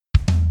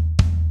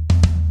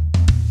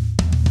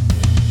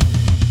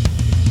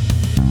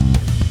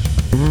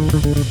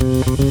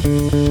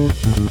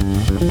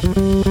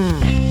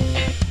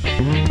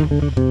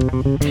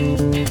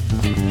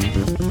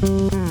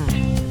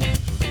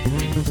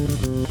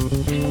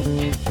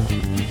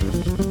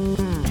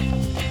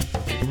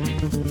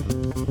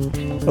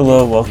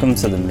Hello, welcome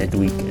to the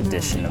midweek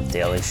edition of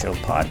Daily Show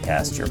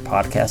Podcast, your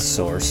podcast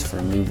source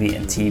for movie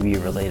and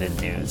TV related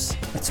news.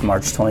 It's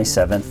March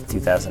 27th,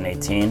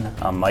 2018.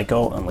 I'm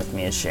Michael, and with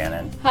me is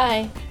Shannon.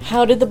 Hi.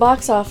 How did the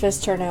box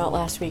office turn out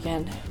last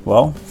weekend?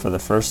 Well, for the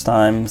first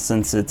time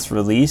since its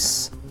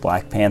release,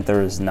 Black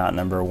Panther is not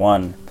number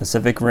one.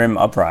 Pacific Rim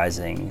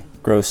Uprising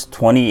grossed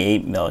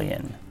 $28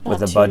 million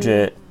with a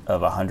budget of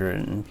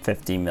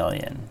 $150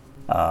 million.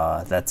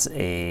 That's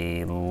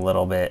a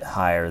little bit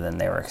higher than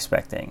they were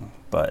expecting,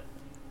 but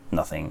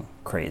nothing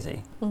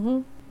crazy.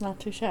 Not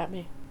too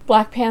shabby.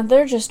 Black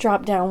Panther just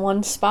dropped down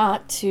one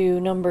spot to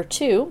number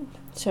 2,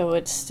 so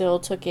it still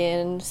took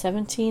in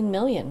 $17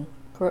 million.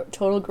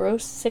 Total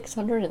gross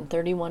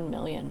 $631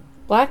 million.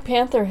 Black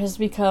Panther has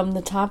become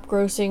the top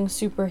grossing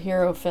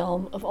superhero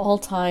film of all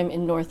time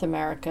in North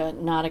America,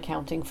 not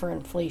accounting for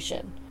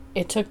inflation.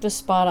 It took the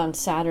spot on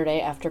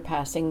Saturday after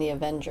passing The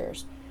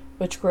Avengers,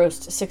 which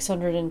grossed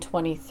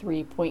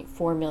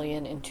 $623.4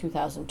 million in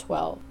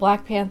 2012.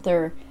 Black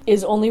Panther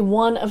is only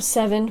one of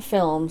 7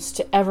 films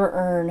to ever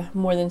earn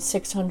more than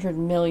 $600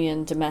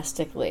 million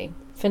domestically,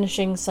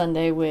 finishing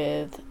Sunday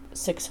with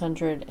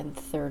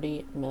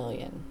 $630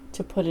 million,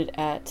 to put it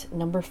at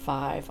number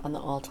 5 on the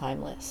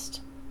all-time list.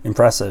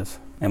 Impressive.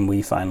 And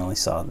we finally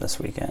saw it this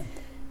weekend.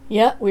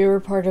 Yeah, we were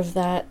part of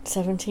that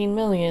 $17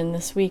 million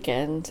this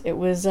weekend. It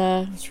was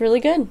really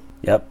good.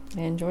 Yep.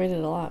 I enjoyed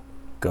it a lot.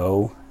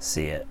 Go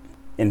see it.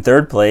 In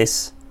third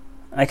place,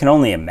 I can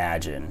only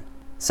imagine,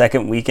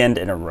 second weekend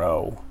in a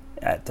row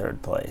at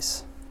third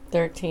place.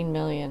 13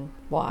 million.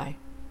 Why?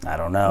 I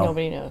don't know.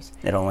 Nobody knows.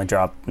 It only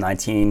dropped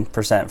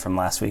 19% from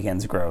last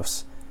weekend's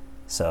gross.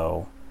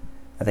 So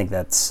I think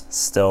that's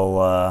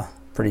still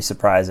pretty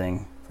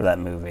surprising for that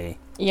movie.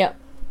 Yep.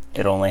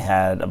 It only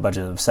had a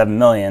budget of $7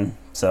 million,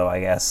 so I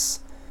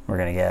guess we're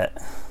going to get,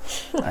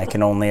 I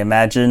can only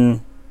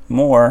imagine,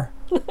 more.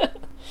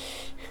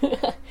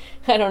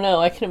 I don't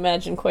know. I can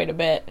imagine quite a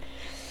bit.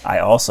 I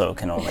also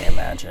can only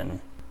imagine.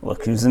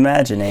 Look who's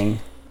imagining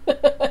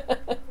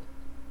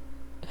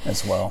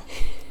as well.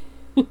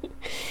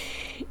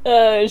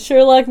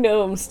 Sherlock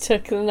Gnomes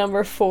took the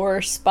number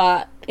 4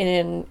 spot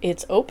in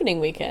its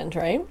opening weekend,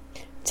 right?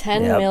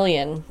 $10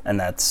 million. And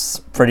that's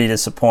pretty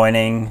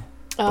disappointing.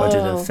 Budget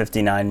of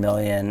 $59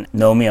 million.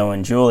 Romeo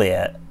and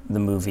Juliet, the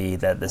movie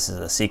that this is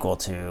a sequel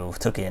to,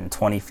 took in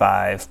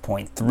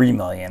 $25.3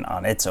 million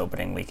on its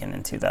opening weekend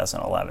in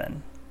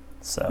 2011.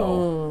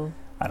 So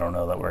I don't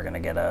know that we're going to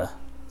get a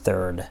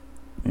third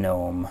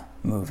Gnome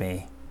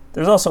movie.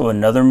 There's also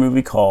another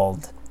movie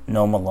called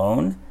Gnome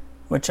Alone,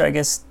 which I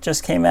guess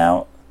just came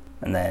out,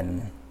 and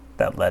then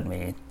that led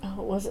me...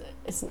 Oh,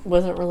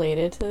 wasn't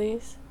related to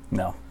these?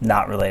 No,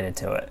 not related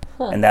to it.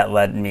 Huh. And that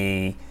led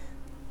me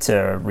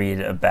to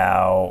read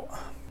about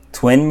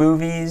twin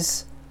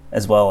movies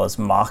as well as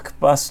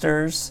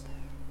mockbusters.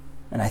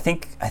 And I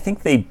think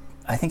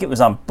it was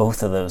on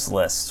both of those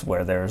lists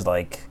where there's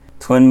like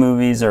twin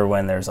movies or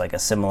when there's like a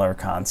similar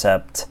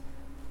concept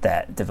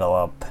that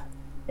develop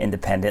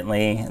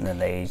independently and then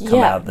they come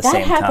out at the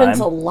same time. That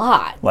happens a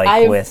lot. Like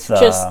I've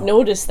just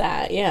noticed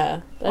that,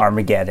 yeah.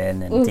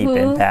 Armageddon and Deep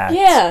Impact.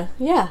 Yeah,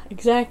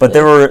 exactly. But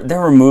there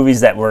were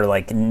movies that were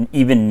like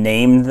even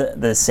named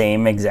the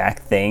same exact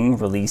thing,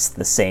 released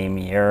the same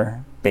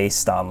year,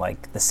 based on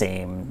like the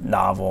same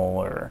novel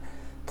or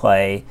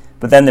play.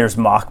 But then there's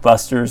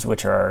mockbusters,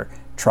 which are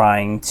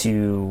trying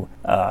to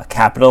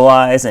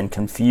capitalize and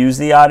confuse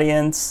the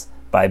audience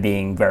by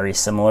being very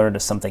similar to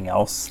something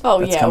else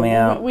that's coming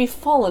out. We've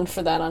fallen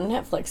for that on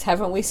Netflix,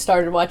 haven't we?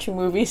 Started watching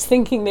movies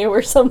thinking they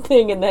were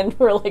something, and then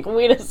we're like,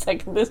 wait a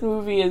second, this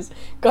movie is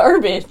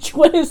garbage.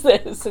 What is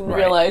this? And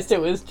realized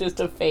it was just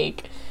a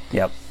fake.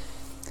 Yep.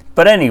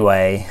 But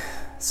anyway,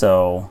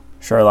 so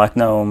Sherlock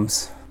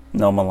Gnomes,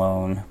 Gnome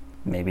Alone,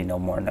 maybe no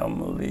more Gnome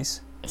movies.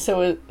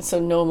 So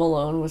Gnome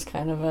Alone was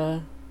kind of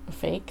a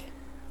fake?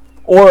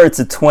 Or it's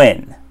a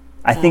twin.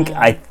 I think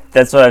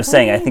that's what I was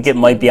saying. I think it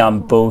might be on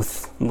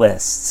both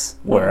lists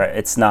where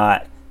it's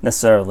not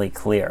necessarily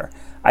clear.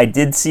 I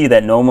did see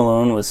that Gnome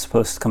Alone was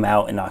supposed to come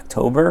out in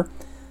October,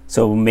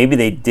 so maybe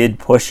they did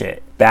push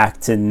it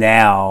back to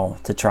now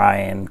to try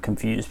and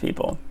confuse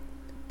people.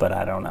 But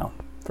I don't know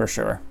for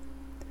sure.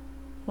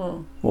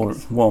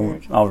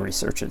 I'll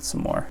research it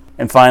some more.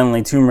 And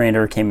finally, Tomb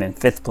Raider came in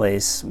 5th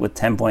place with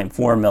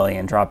 $10.4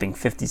 million, dropping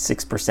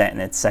 56%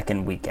 in its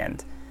second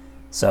weekend.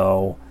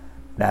 So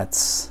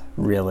that's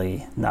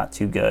really not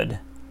too good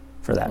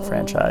for that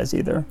franchise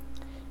either.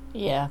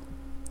 Yeah.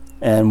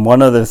 And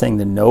one other thing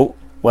to note,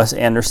 Wes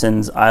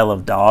Anderson's Isle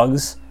of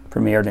Dogs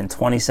premiered in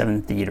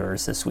 27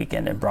 theaters this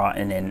weekend and brought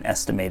in an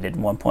estimated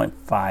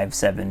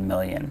 $1.57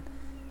 million,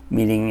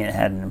 meaning it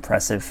had an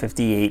impressive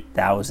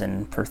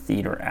 58,000 per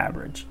theater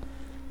average.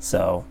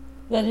 So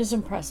that is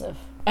impressive.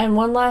 And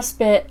one last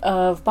bit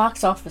of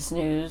box office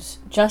news.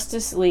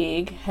 Justice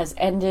League has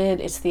ended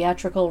its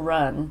theatrical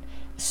run.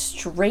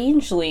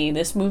 Strangely,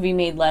 this movie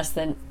made less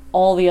than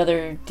all the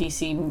other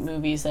DC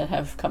movies that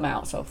have come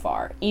out so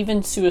far.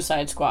 Even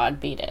Suicide Squad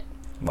beat it.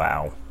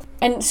 Wow.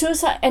 And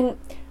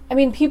I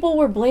mean, people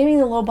were blaming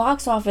the low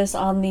box office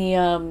on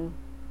the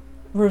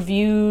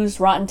reviews,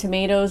 Rotten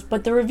Tomatoes,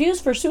 but the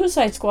reviews for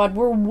Suicide Squad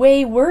were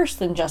way worse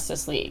than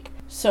Justice League.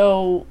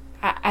 So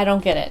I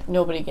don't get it.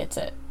 Nobody gets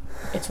it.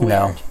 It's weird.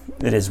 No,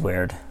 it is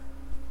weird.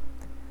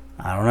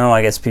 I don't know.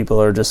 I guess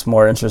people are just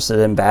more interested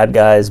in bad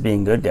guys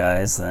being good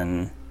guys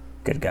than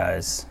good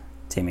guys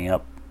teaming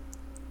up.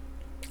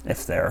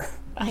 If they're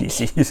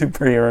DC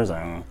superheroes,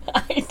 I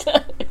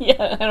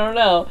don't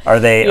know.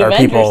 Are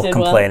people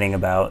complaining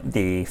about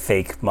the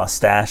fake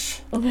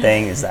mustache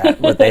thing? Is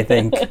that what they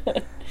think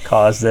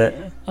caused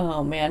it?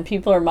 Oh man,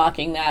 people are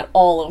mocking that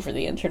all over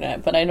the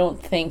internet, but I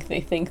don't think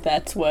they think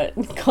that's what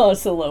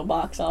caused the low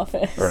box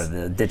office. Or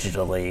the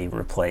digitally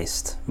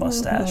replaced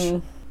mustache.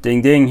 Mm-hmm.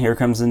 Ding ding, here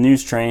comes the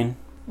news train.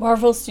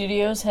 Marvel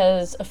Studios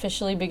has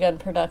officially begun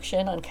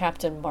production on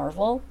Captain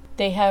Marvel.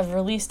 They have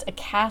released a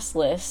cast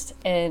list,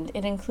 and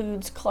it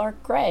includes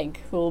Clark Gregg,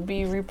 who will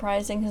be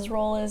reprising his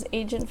role as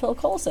Agent Phil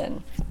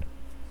Coulson.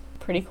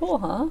 Pretty cool,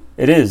 huh?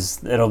 It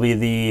is. It'll be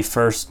the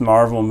first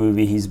Marvel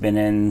movie he's been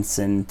in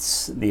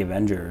since the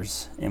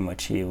Avengers, in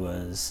which he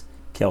was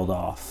killed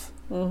off.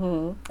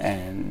 Mm-hmm.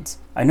 And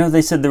I know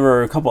they said there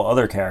were a couple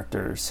other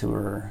characters who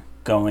were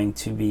going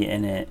to be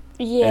in it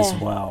as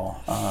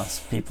well.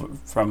 People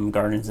from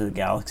Guardians of the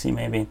Galaxy,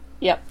 maybe?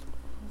 Yep.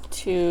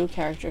 2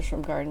 characters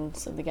from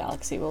Guardians of the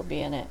Galaxy will be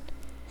in it.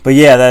 But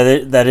yeah,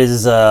 that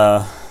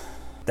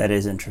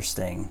is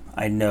interesting.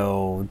 I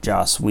know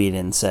Joss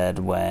Whedon said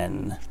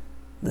when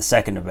the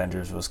second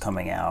Avengers was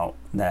coming out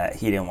that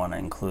he didn't want to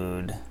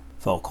include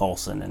Phil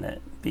Coulson in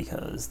it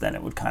because then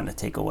it would kind of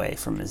take away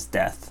from his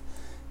death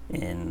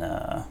in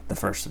the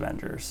first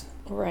Avengers.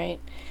 Right.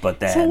 But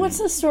then, so what's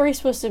the story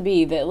supposed to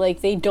be? That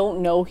like they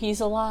don't know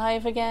he's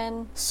alive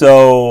again?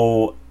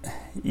 So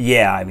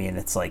yeah, I mean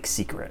it's like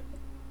secret.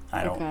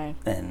 I don't, okay.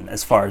 And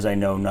as far as I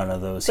know, none of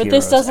those But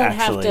heroes this doesn't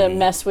actually have to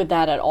mess with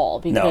that at all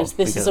because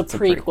this is a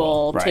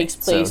prequel. Right. Takes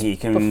place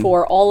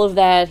before all of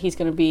that. He's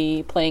going to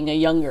be playing a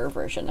younger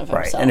version of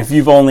himself. Right, and if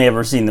you've only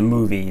ever seen the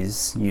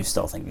movies, you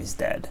still think he's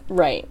dead.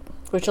 Right,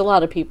 which a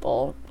lot of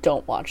people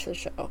don't watch the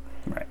show.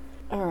 Right.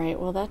 All right,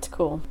 well, that's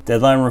cool.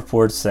 Deadline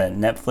reports that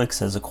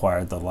Netflix has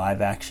acquired the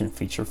live-action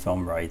feature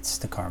film rights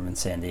to Carmen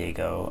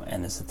Sandiego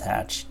and has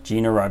attached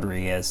Gina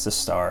Rodriguez to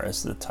star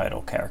as the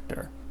title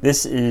character.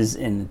 This is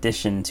in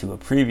addition to a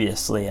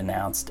previously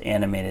announced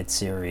animated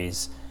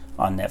series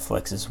on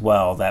Netflix as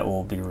well that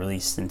will be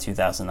released in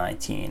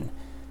 2019,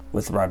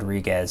 with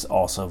Rodriguez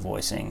also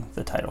voicing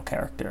the title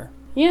character.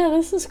 Yeah,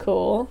 this is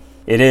cool.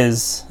 It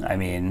is. I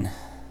mean,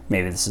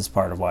 maybe this is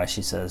part of why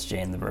she says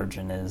Jane the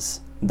Virgin is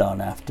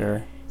done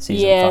after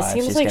season 5. Yeah, it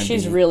seems like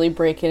she's really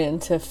breaking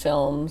into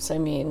films. I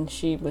mean,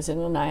 she was in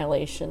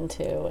Annihilation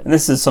too. And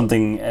this is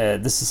something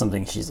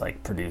she's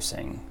like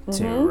producing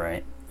too,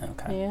 right?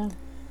 Okay. Yeah.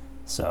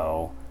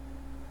 So,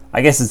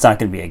 I guess it's not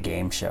going to be a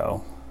game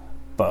show,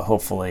 but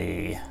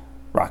hopefully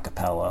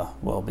Rockapella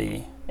will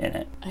be in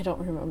it. I don't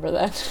remember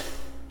that.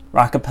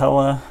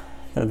 Rockapella,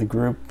 they're the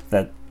group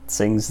that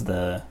sings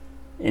the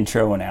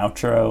intro and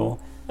outro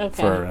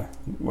for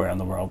Where in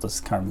the World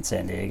is Carmen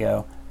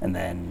Sandiego, and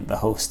then the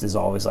host is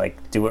always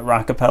like, do it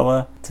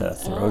Rockapella to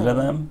throw to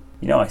them.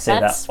 You know, I say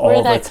that all the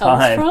time. That's where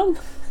that comes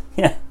from?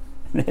 Yeah,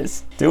 it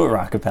is. Do it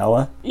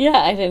Rockapella.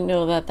 Yeah, I didn't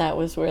know that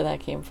was where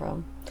that came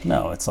from.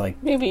 No, it's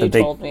like maybe you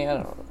told me. I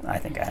don't know. I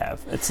think I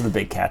have. It's the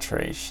big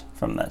catchphrase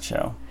from that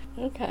show.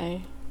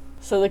 Okay.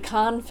 So the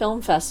Cannes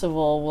Film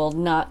Festival will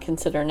not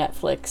consider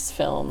Netflix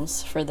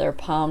films for their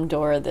Palme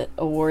d'Or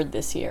award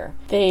this year.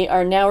 They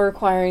are now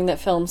requiring that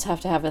films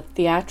have to have a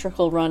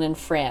theatrical run in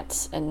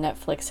France, and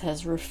Netflix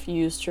has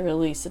refused to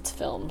release its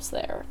films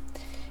there.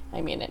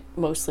 I mean, it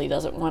mostly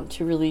doesn't want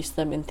to release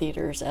them in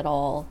theaters at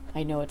all.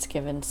 I know it's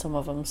given some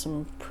of them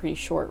some pretty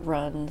short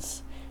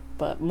runs,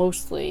 but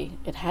mostly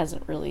it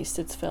hasn't released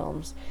its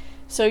films.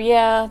 So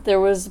yeah, there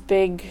was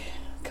big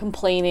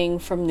complaining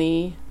from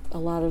a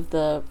lot of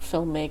the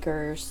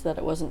filmmakers that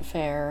it wasn't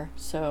fair,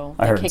 so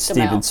I heard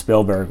Steven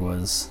Spielberg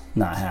was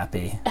not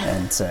happy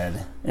and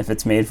said, if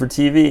it's made for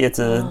TV, it's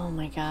a oh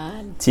my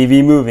God.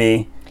 TV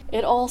movie.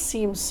 It all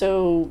seems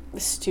so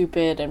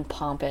stupid and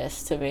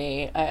pompous to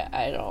me.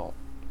 I don't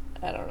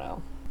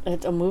know.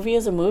 A movie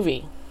is a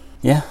movie.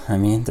 Yeah, I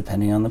mean,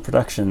 depending on the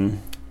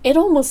production. It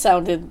almost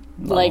sounded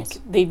like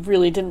they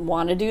really didn't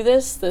want to do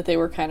this, that they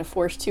were kind of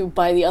forced to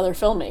by the other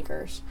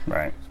filmmakers.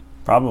 Right.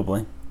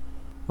 Probably.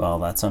 Well,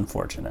 that's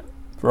unfortunate.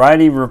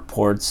 Variety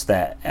reports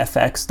that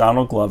FX,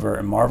 Donald Glover,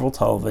 and Marvel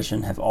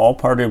Television have all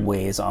parted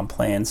ways on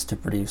plans to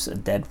produce a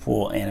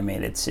Deadpool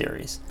animated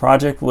series. The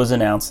project was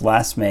announced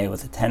last May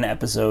with a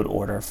 10-episode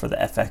order for the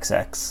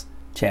FXX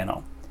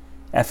channel.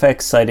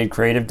 FX cited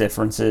creative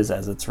differences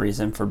as its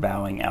reason for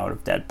bowing out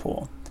of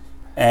Deadpool.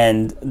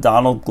 And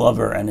Donald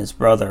Glover and his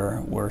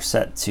brother were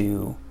set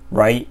to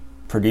write,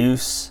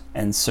 produce,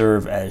 and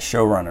serve as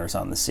showrunners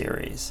on the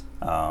series.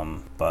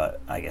 But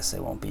I guess they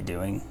won't be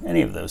doing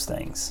any of those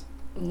things.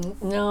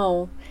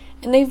 No.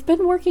 And they've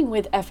been working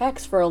with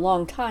FX for a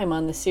long time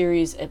on the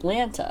series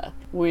Atlanta,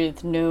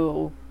 with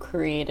no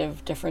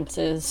creative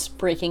differences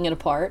breaking it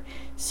apart.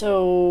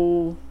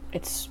 So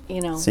it's,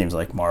 Seems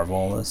like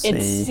Marvel. It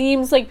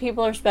seems like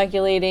people are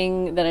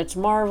speculating that it's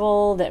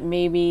Marvel, that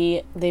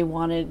maybe they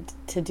wanted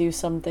to do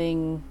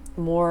something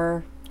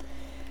more,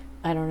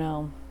 I don't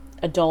know,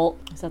 adult.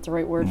 Is that the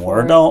right word for it? More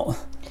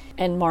adult?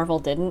 And Marvel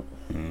didn't.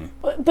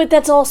 But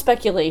that's all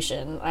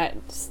speculation.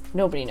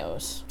 Nobody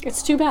knows.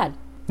 It's too bad.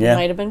 Yeah. It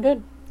might have been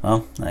good.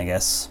 Well, I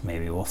guess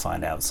maybe we'll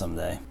find out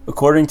someday.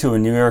 According to a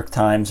New York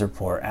Times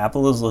report,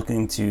 Apple is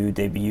looking to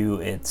debut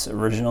its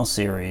original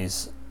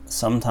series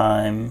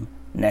sometime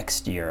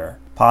next year,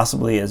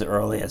 possibly as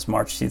early as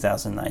March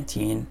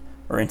 2019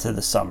 or into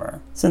the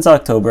summer. Since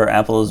October,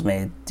 Apple has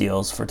made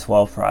deals for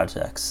 12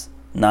 projects,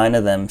 9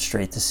 of them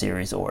straight to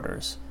series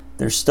orders.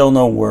 There's still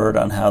no word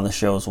on how the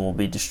shows will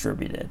be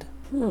distributed.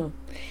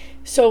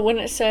 So when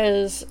it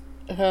says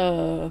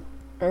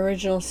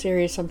original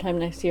series sometime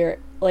next year,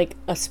 like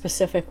a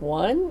specific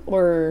one,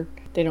 or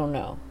they don't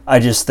know? I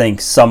just think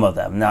some of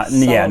them, not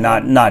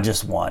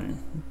just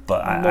one,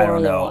 but I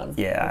don't know. One.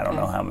 Yeah, I don't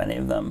know how many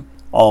of them.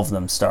 All of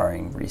them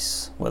starring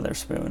Reese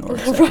Witherspoon or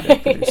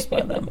executive produced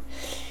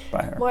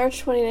by her. March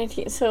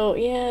 2019. So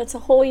yeah, it's a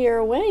whole year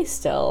away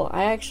still.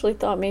 I actually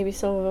thought maybe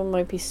some of them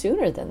might be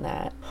sooner than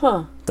that.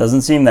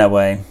 Doesn't seem that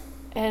way.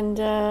 And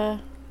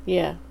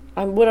yeah.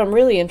 What I'm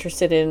really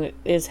interested in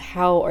is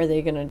how are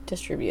they going to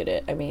distribute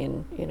it? I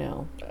mean,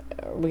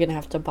 are we going to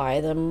have to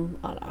buy them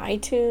on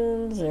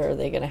iTunes, or are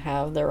they going to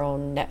have their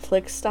own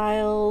Netflix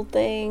style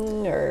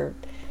thing, or?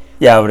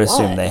 Yeah, I would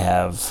assume they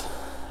have.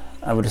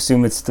 I would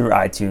assume it's through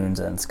iTunes,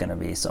 and it's going to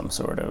be some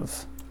sort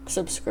of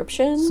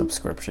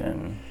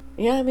subscription.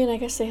 Yeah, I mean, I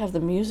guess they have the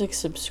music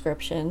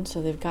subscription,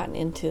 so they've gotten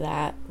into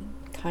that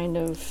kind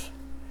of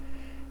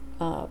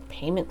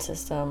payment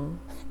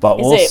system. But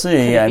we'll see. Could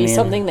it be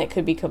something that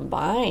could be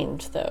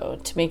combined, though,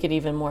 to make it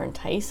even more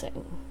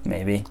enticing?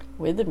 Maybe.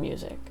 With the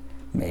music.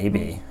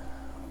 Maybe.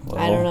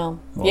 I don't know.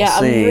 We'll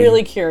see. I'm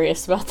really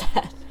curious about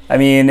that. I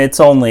mean, it's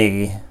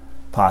only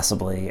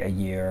possibly a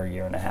year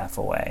and a half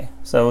away.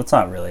 So it's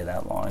not really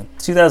that long.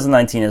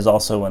 2019 is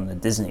also when the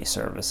Disney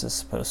service is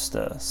supposed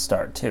to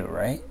start too,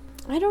 right?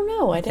 I don't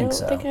know. I don't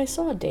so. think I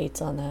saw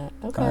dates on that.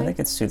 Okay. I think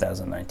it's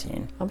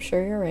 2019. I'm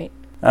sure you're right.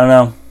 I don't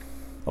know.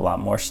 A lot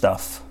more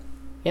stuff.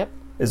 Yep.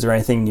 Is there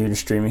anything new to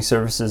streaming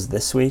services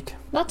this week?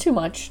 Not too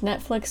much.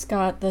 Netflix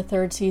got the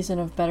 3rd season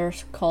of Better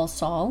Call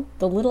Saul.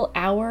 The Little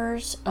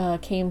Hours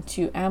came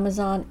to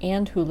Amazon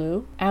and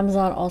Hulu.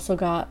 Amazon also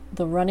got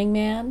The Running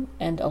Man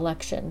and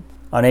Election.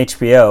 On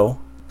HBO,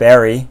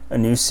 Barry, a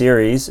new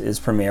series,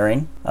 is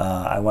premiering.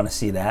 I want to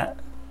see that.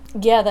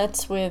 Yeah,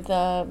 that's with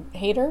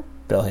Hader.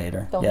 Bill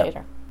Hader. Bill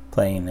Hader.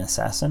 Playing an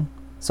assassin.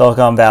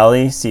 Silicon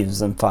Valley,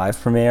 Season 5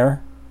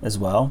 premiere as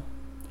well.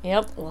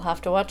 Yep, we'll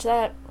have to watch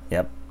that.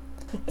 Yep.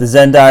 The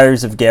Zen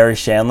Diaries of Gary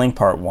Shandling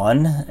Part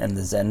 1 and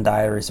The Zen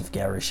Diaries of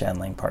Gary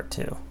Shandling Part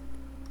 2.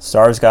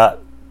 Stars got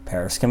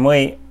Paris Can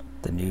Wait,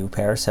 the new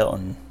Paris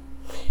Hilton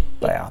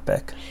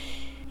biopic.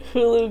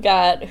 Hulu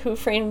got Who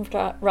Framed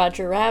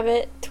Roger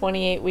Rabbit,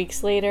 28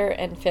 Weeks Later,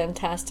 and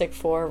Fantastic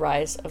Four: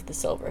 Rise of the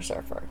Silver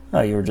Surfer.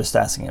 Oh, you were just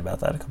asking about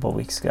that a couple of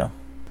weeks ago.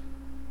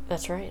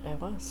 That's right, I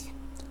was.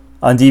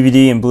 On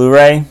DVD and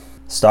Blu-ray,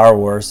 Star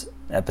Wars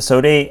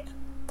Episode 8,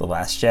 The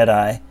Last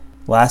Jedi,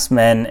 Last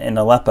Men in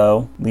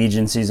Aleppo,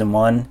 Legion Season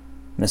 1,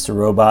 Mr.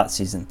 Robot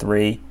Season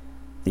 3,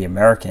 The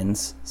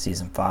Americans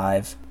Season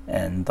 5,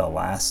 and The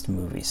Last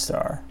Movie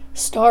Star.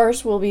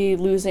 Stars will be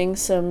losing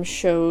some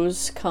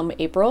shows come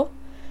April,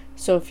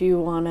 so if you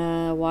want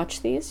to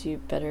watch these,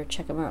 you better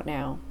check them out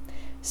now.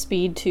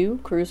 Speed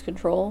 2, Cruise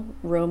Control,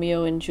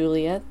 Romeo and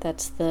Juliet,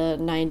 that's the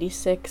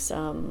 96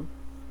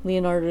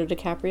 Leonardo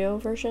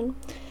DiCaprio version.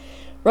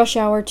 Rush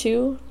Hour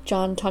 2,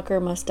 John Tucker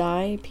Must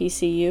Die,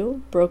 PCU,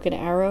 Broken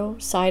Arrow,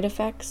 Side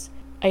Effects,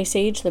 Ice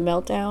Age: The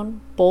Meltdown,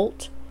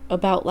 Bolt,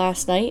 About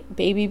Last Night,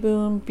 Baby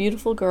Boom,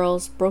 Beautiful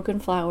Girls, Broken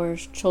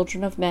Flowers,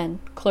 Children of Men,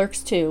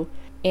 Clerks 2,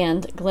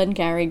 and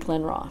Glengarry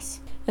Glen Ross.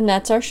 And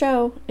that's our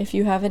show. If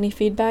you have any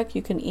feedback,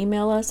 you can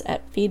email us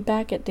at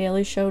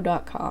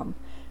feedback@dailyshow.com.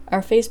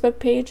 Our Facebook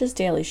page is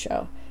Daily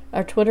Show.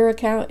 Our Twitter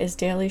account is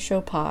Daily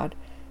Show Pod.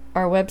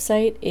 Our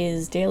website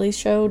is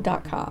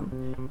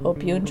dailyshow.com.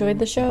 Hope you enjoyed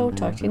the show.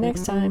 Talk to you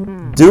next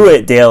time. Do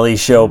it, Daily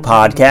Show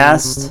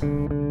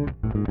Podcast.